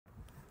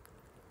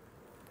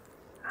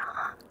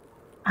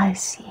I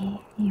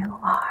see you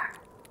are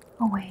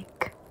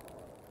awake.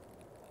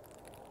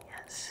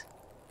 Yes.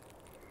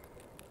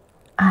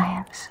 I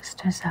am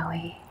Sister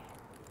Zoe.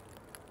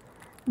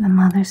 The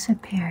Mother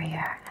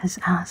Superior has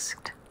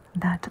asked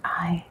that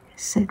I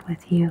sit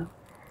with you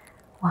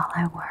while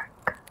I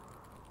work.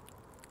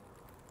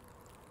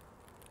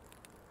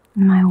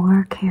 My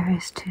work here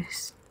is to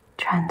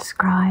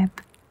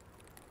transcribe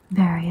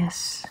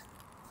various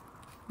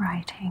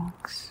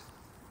writings.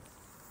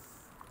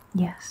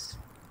 Yes.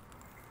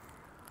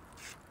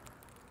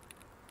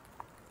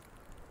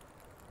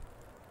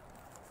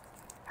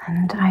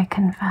 And I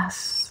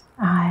confess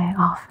I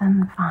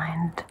often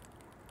find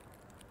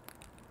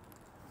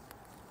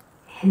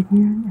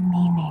hidden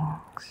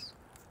meanings.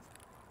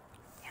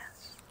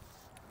 Yes.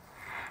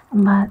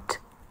 But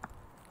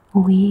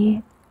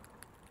we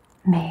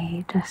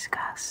may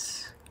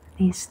discuss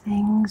these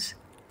things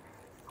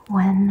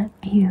when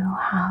you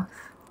have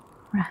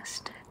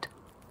rested.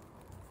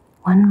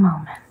 One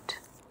moment.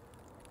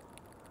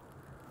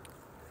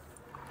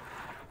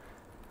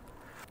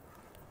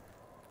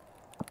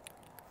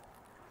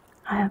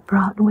 I have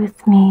brought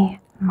with me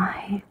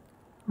my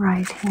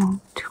writing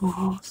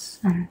tools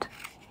and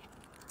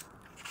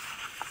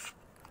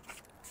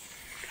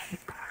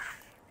paper.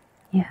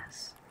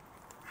 Yes.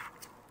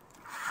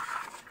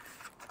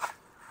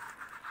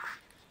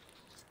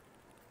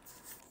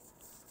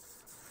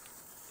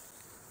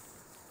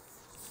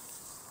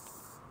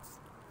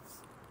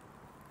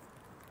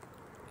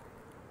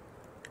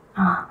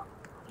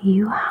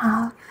 You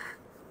have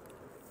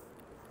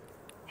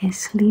a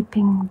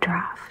sleeping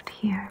draught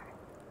here.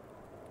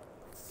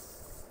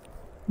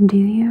 Do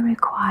you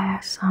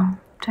require some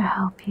to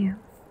help you?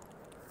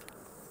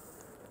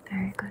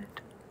 Very good.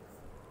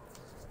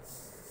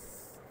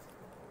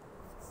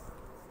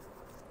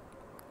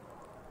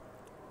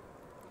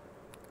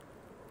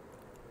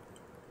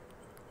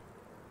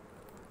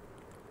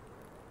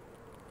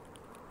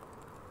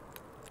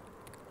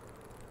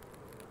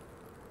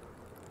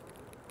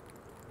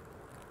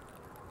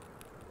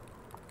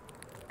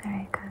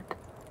 Very good.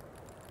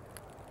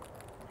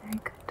 Very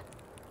good.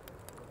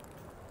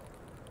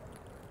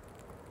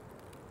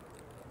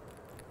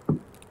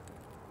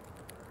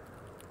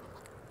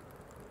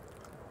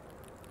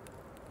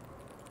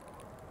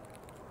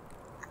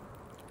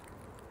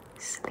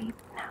 Sleep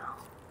now.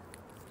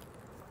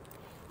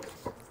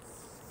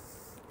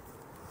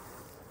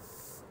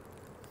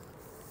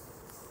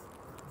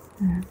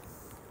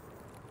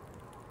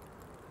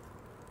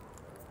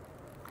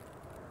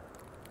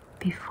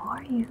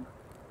 Before you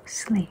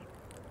sleep,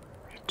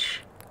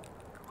 which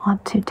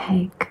ought to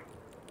take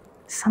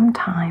some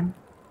time,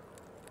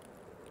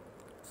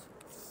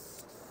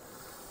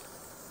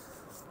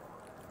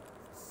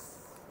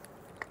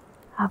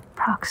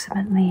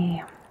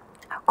 approximately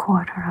a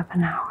quarter of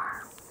an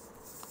hour,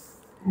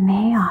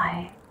 may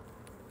I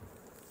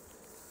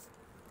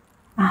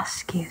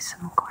ask you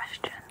some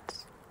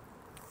questions?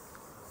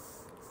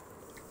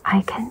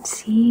 I can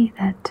see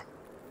that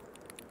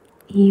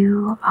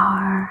you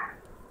are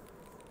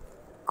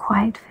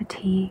quite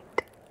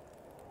fatigued,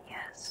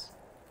 yes,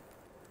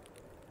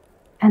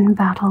 and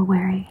battle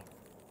weary,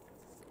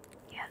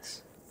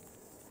 yes.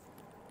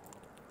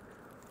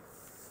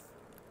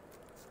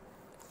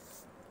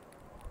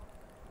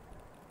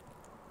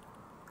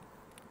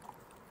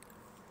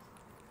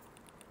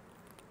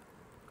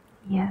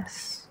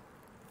 Yes,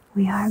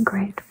 we are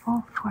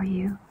grateful for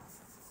you.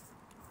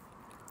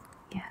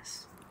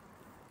 Yes.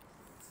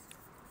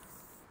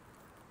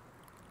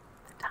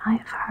 But I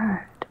have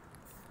heard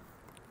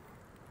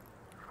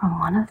from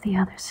one of the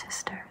other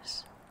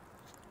sisters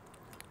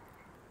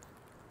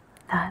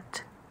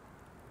that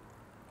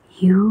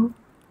you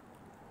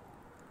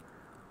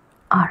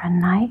are a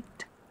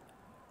knight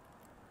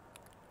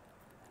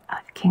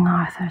of King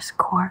Arthur's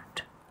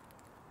court.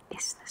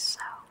 Is this so?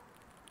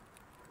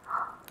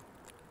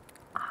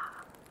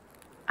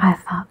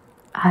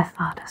 I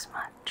thought as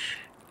much.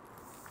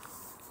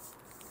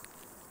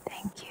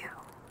 Thank you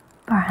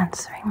for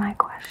answering my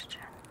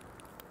question.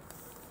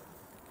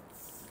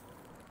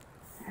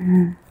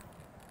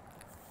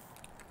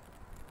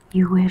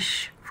 You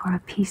wish for a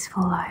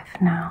peaceful life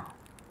now.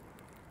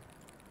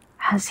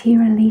 Has he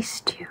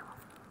released you?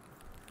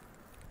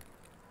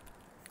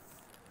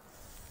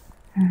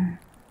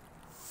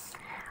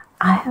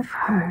 I have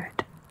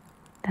heard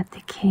that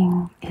the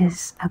king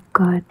is a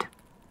good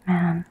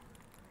man.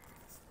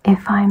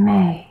 If I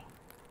may,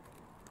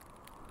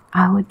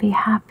 I would be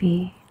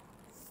happy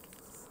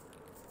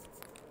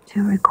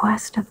to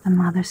request of the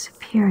Mother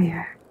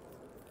Superior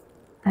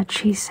that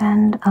she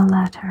send a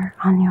letter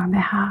on your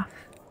behalf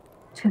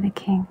to the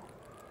king.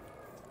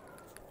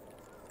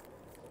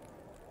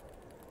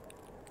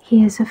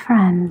 He is a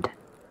friend.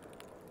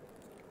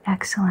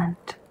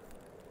 Excellent.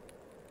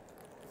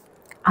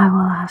 I will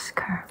ask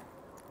her.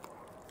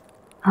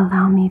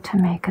 Allow me to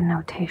make a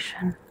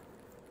notation.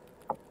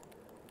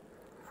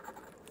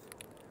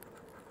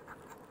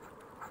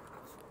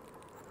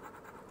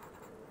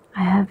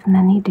 I have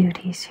many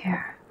duties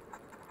here.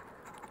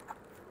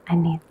 I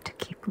need to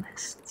keep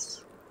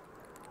lists.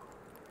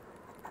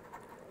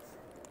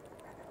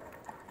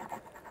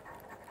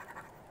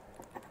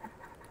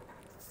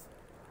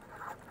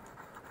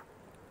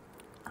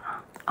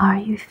 Are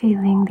you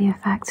feeling the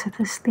effects of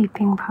the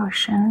sleeping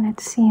potion? It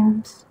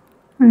seems.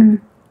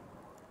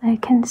 I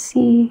can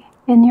see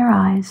in your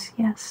eyes.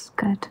 Yes,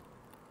 good.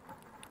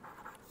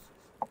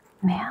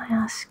 May I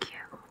ask you,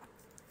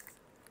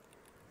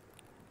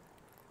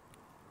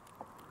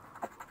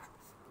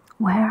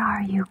 where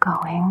are you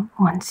going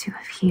once you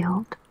have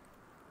healed?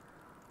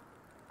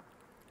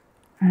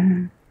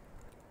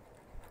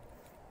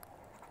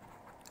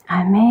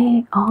 I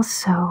may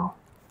also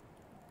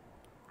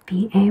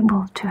be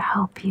able to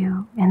help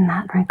you in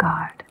that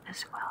regard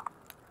as well.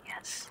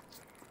 Yes,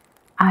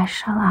 I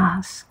shall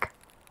ask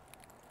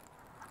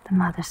the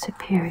Mother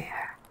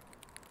Superior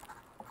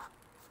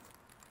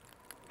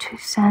to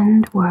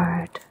send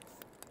word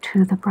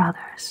to the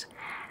brothers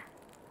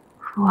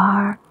who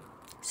are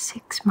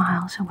 6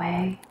 miles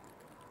away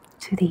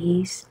to the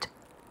east.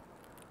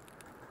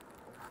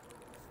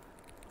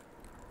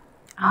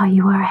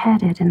 You are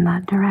headed in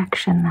that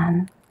direction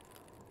then.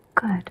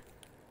 Good.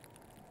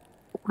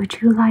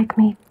 Would you like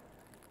me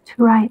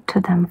to write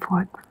to them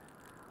for it?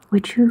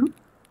 Would you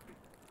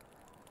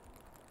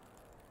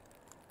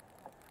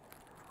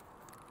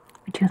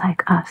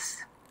like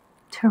us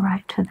to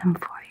write to them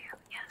for you?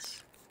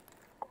 Yes.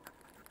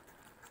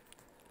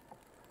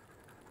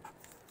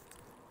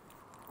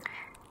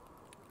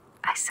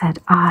 I said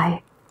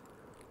I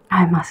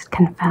must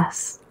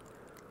confess,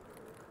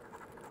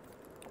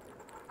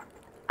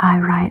 I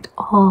write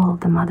all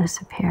the Mother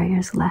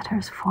Superior's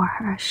letters for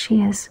her.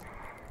 She is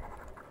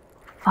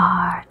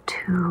far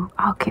too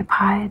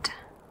occupied.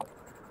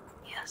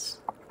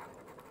 Yes.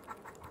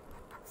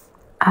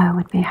 I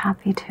would be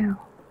happy to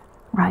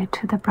write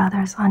to the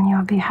brothers on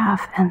your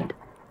behalf and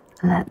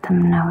let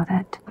them know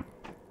that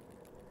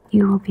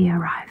you will be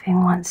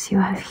arriving once you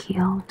have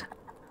healed,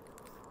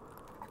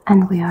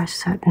 and we are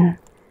certain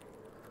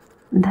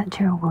that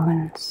your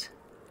wounds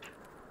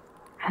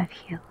have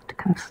healed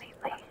completely.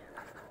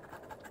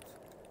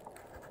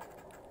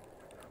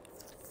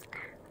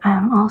 I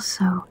am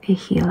also a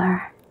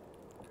healer.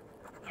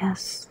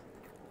 Yes.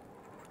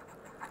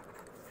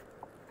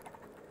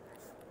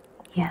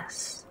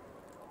 Yes.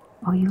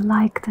 Oh, you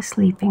like the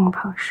sleeping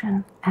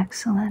potion?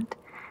 Excellent.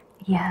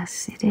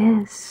 Yes, it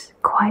is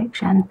quite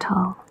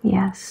gentle.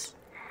 Yes.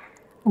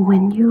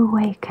 When you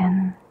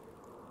awaken,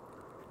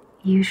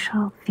 you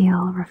shall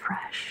feel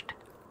refreshed.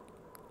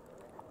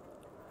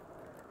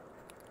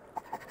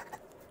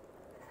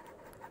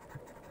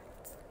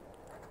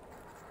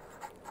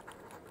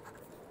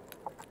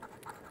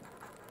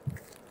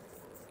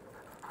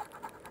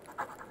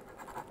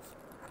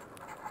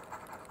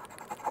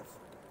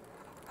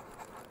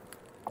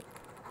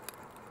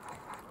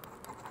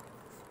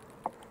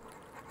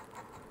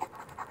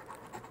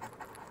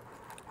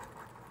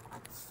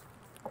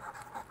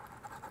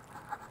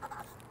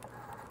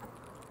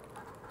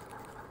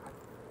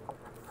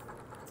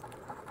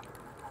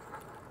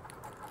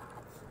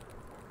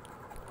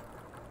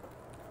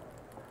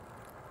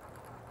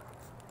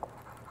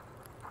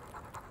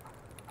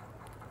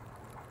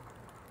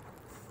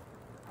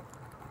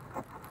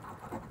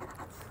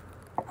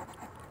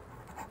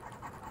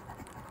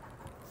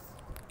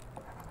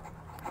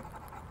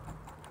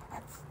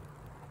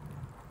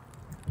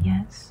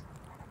 Yes.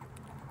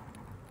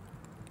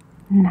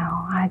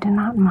 No, I do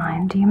not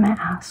mind, you may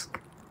ask.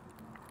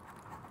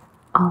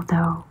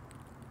 Although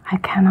I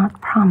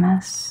cannot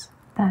promise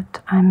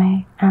that I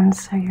may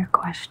answer your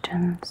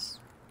questions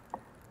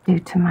due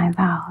to my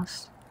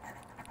vows,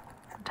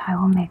 but I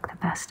will make the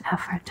best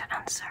effort to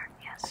answer,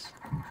 yes.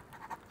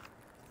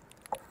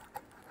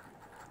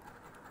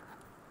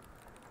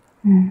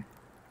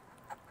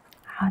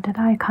 How did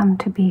I come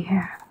to be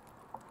here?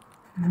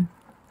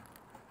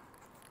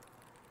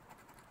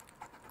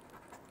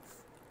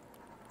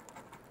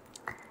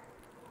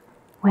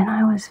 When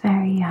I was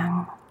very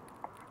young,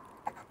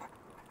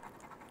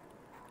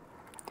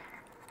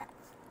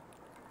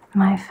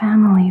 my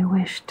family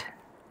wished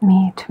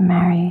me to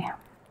marry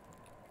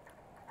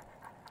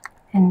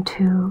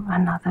into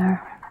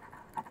another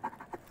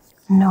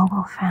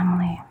noble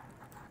family.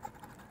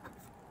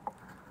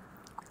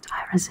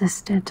 I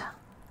resisted.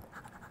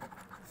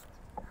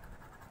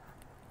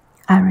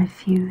 I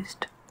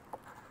refused.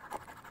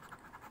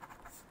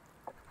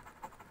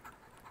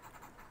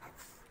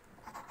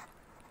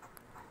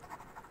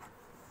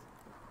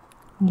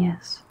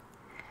 Yes.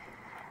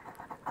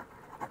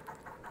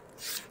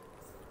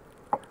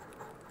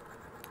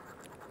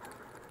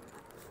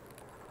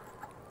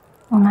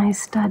 My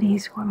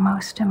studies were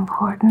most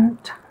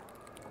important,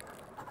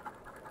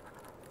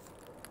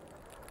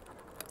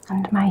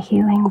 and my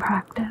healing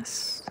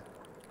practice.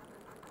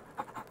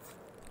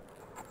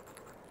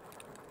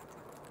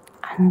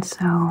 And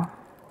so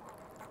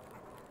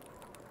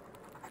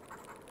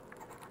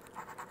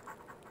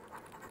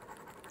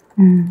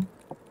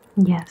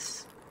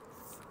yes.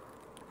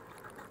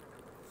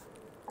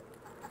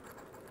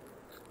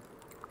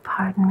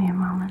 Pardon me a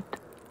moment.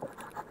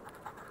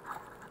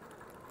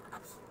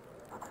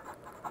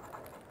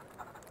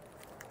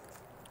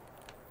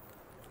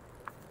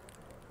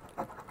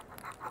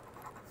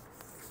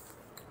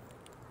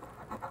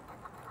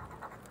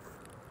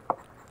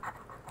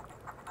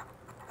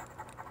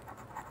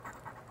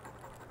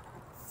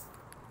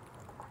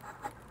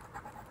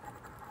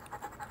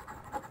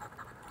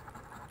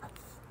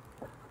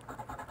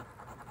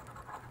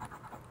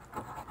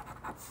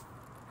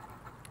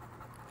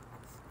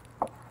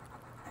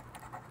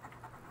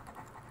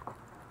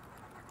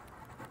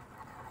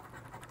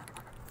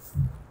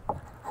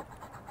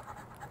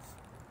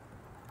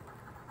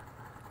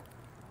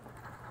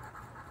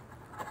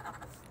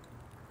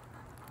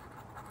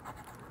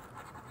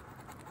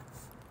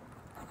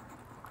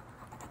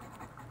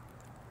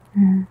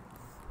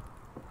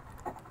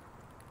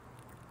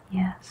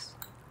 Yes.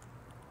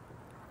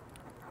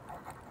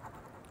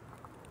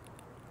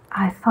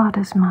 I thought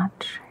as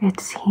much. It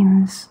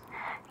seems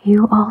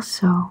you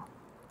also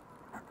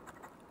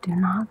do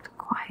not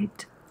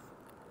quite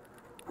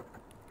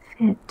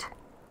fit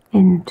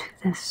into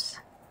this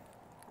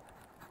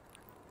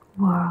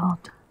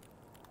world.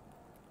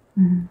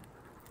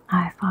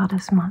 I thought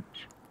as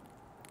much.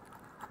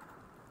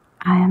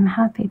 I am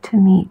happy to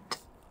meet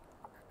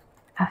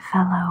a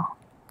fellow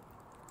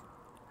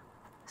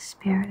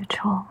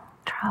spiritual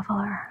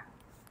traveler.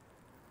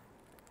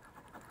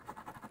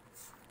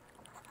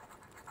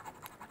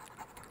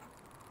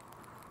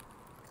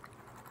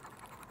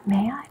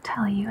 May I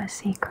tell you a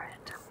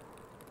secret?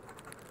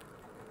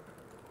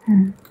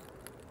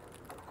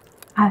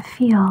 I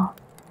feel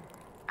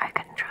I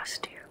can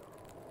trust you.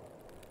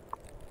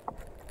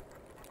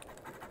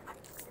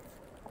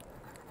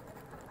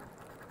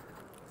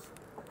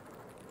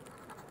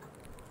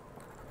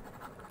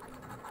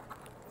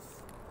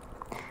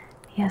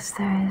 Yes,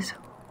 there is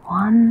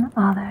one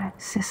other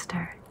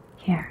sister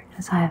here,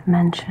 as I have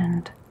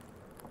mentioned.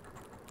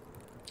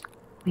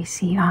 We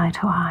see eye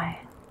to eye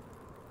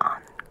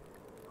on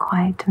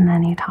quite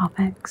many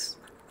topics.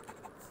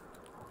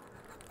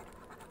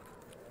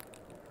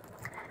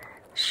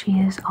 She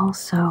is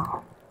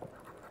also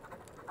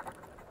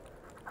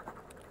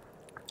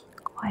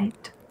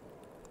quite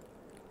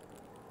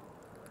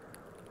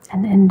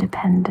an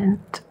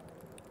independent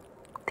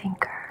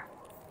thinker,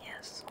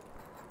 yes.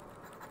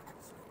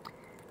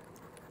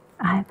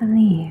 I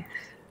believe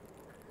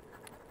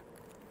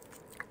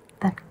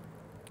that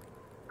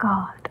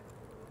God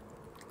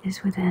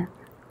is within.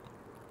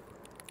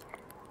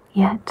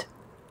 Yet,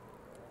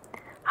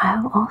 I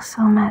have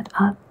also met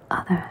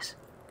others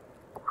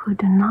who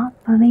do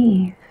not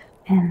believe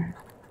in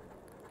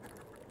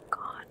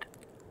God,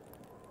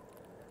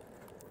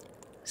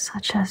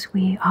 such as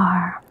we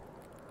are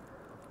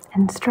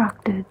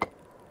instructed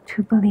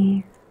to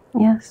believe.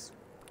 Yes?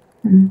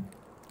 You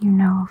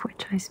know of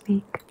which I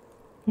speak.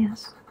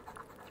 Yes?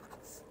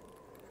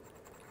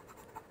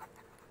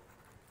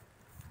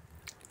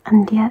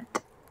 And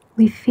yet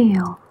we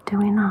feel, do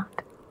we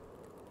not?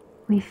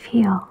 We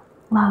feel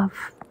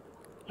love.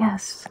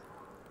 Yes.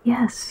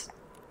 Yes.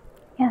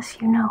 Yes,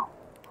 you know.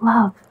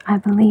 Love, I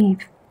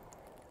believe,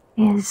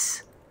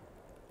 is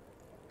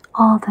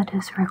all that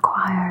is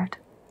required.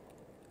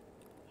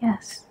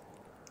 Yes.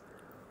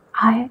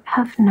 I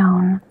have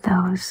known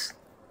those,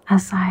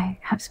 as I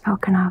have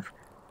spoken of,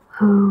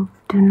 who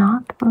do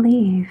not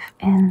believe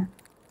in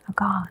a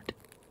God,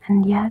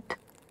 and yet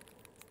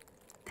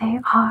they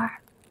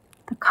are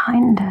the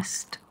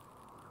kindest,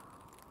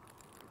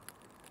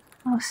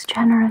 most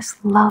generous,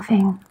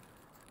 loving,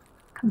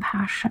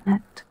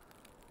 compassionate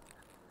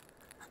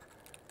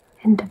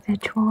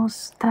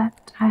individuals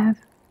that I have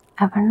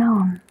ever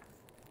known.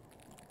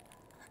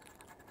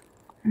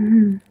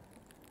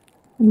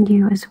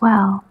 You as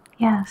well,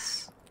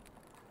 yes.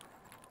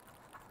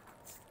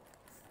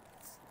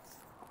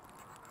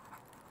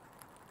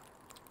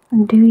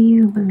 Do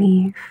you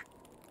believe?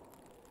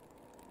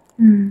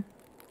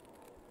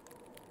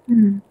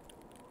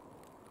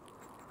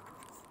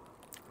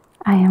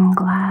 I am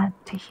glad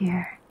to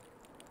hear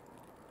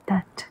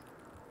that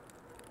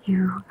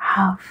you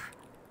have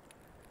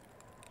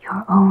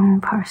your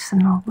own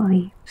personal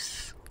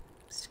beliefs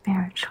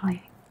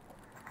spiritually.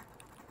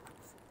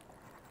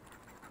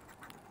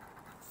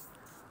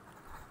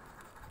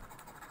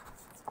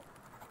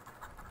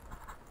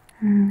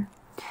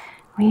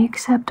 We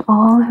accept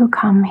all who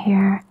come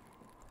here,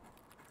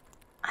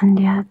 and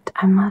yet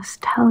I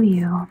must tell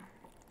you,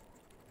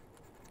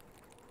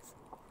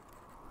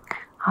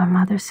 our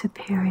Mother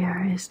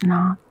Superior is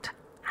not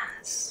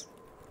as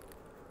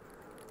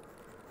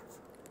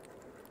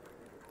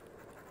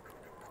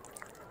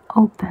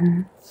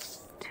open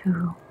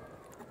to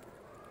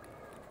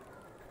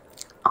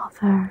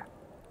other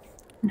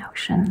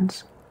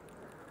notions,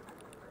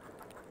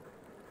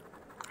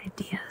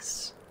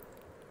 ideas,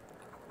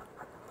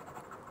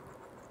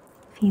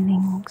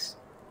 feelings.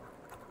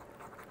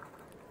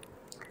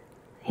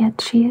 Yet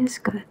she is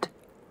good.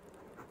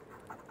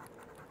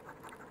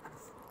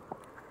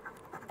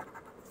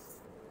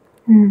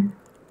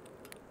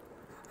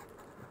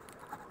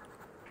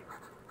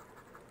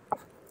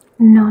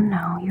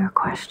 No, your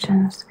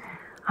questions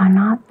are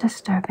not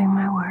disturbing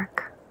my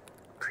work.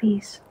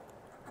 Please.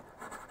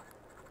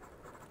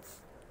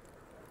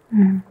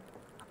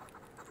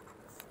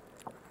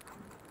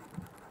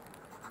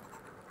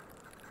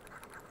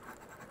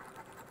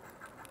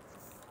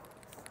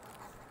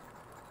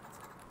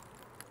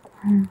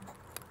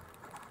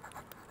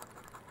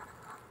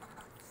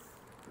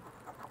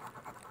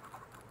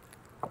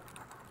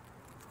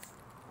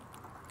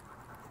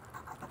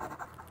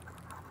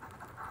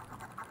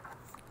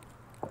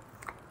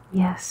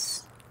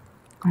 Yes,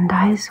 and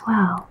I as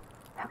well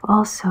have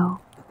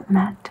also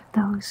met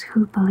those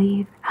who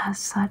believe as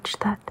such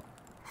that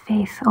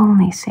faith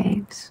only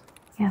saves.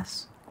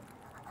 Yes.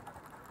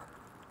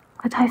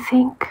 But I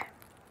think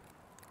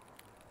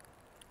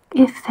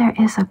if there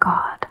is a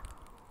God,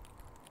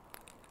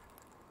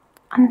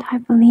 And I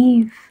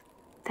believe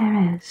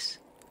there is.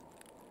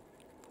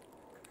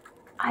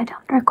 I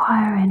don't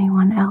require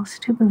anyone else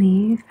to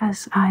believe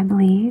as I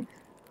believe.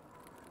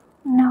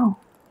 No,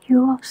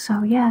 you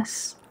also,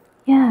 yes,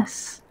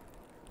 yes.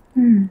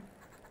 For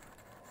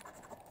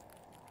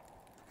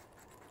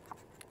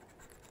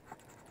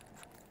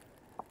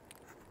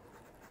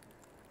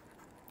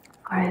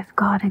if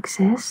God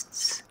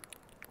exists,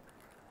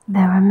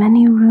 there are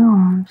many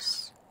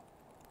rooms,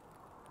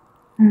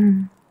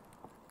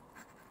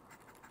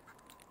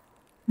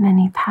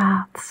 many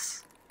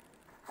paths,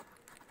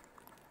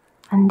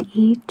 and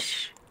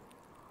each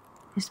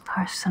is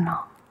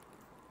personal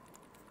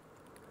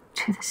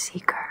to the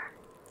seeker.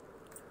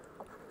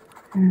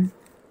 And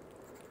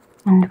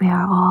we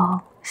are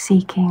all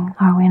seeking,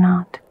 are we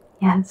not?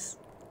 Yes.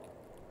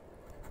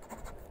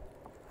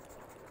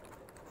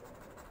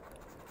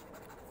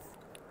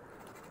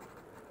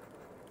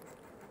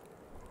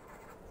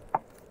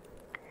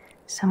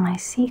 So my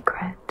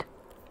secret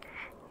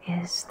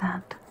is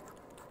that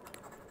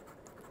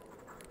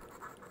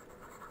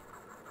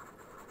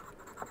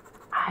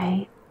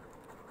I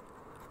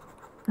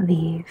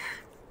believe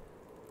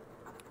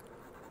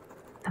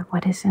that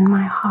what is in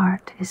my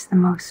heart is the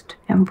most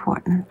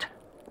important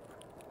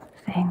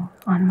thing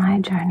on my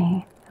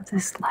journey of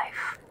this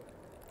life.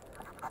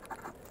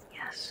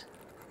 Yes.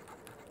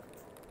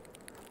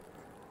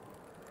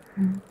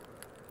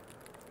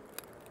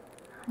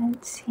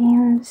 It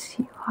seems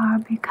you are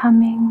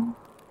becoming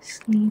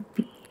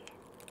sleepy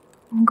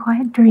and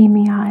quite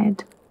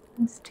dreamy-eyed,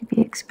 as to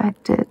be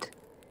expected.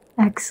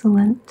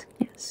 Excellent.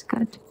 Yes,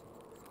 good.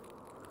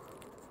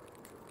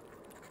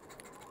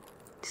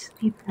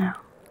 Sleep now.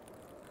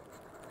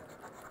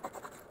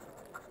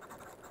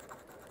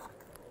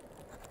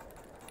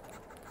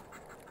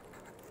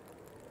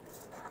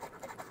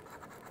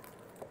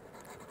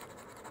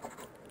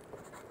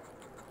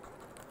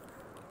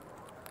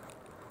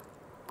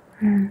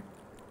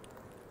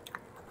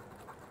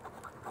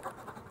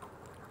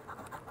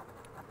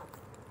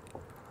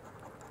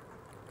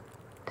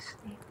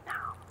 Sleep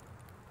now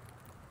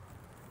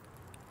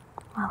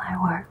while I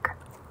work.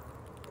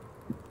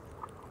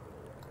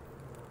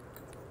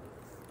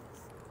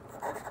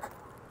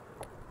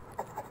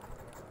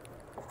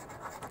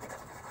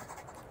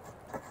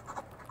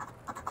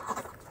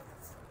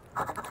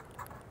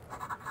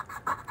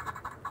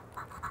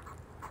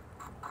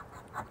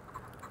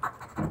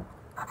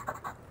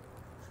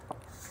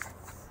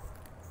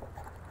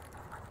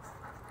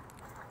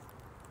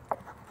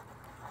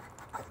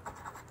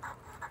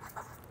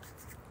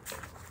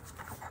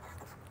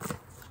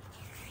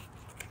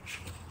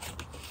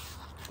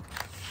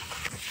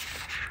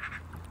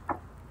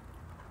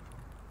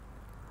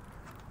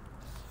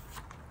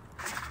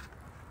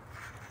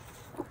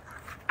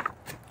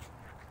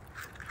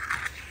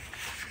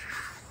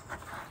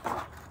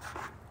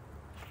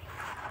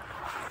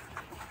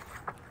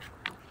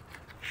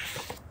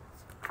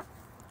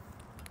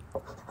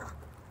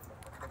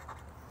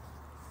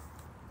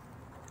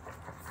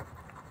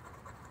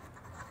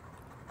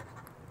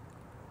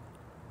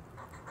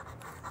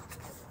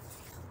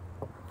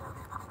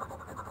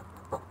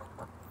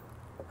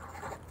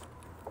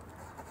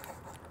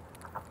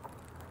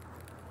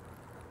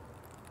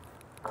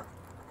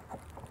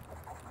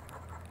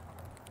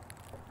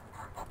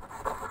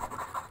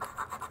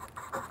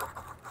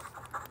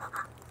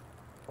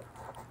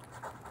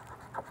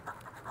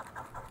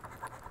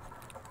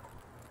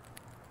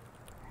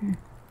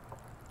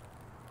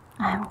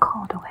 I am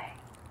called away.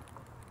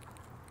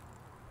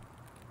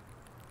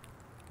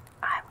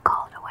 I am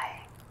called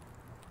away.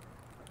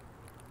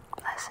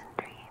 Pleasant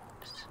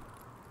dreams.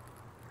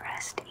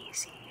 Rest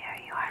easy, here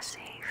you are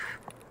safe.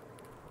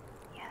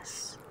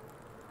 Yes.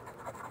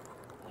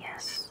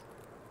 Yes.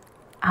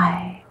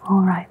 I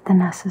will write the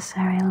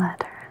necessary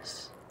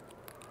letters.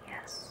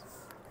 Yes.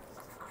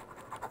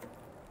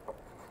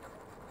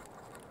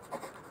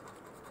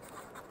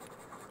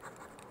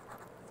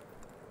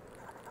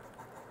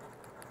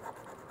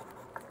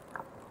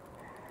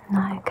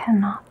 I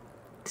cannot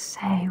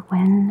say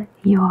when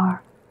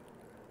your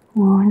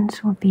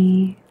wounds will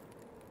be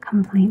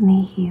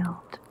completely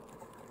healed,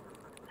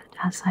 but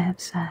as I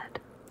have said,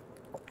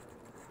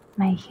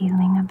 my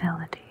healing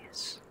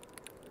abilities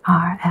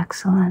are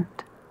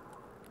excellent.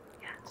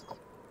 Yes.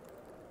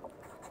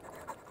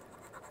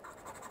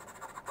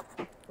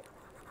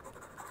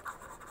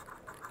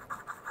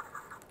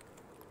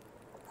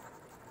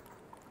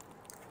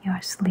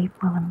 Your sleep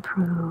will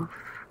improve.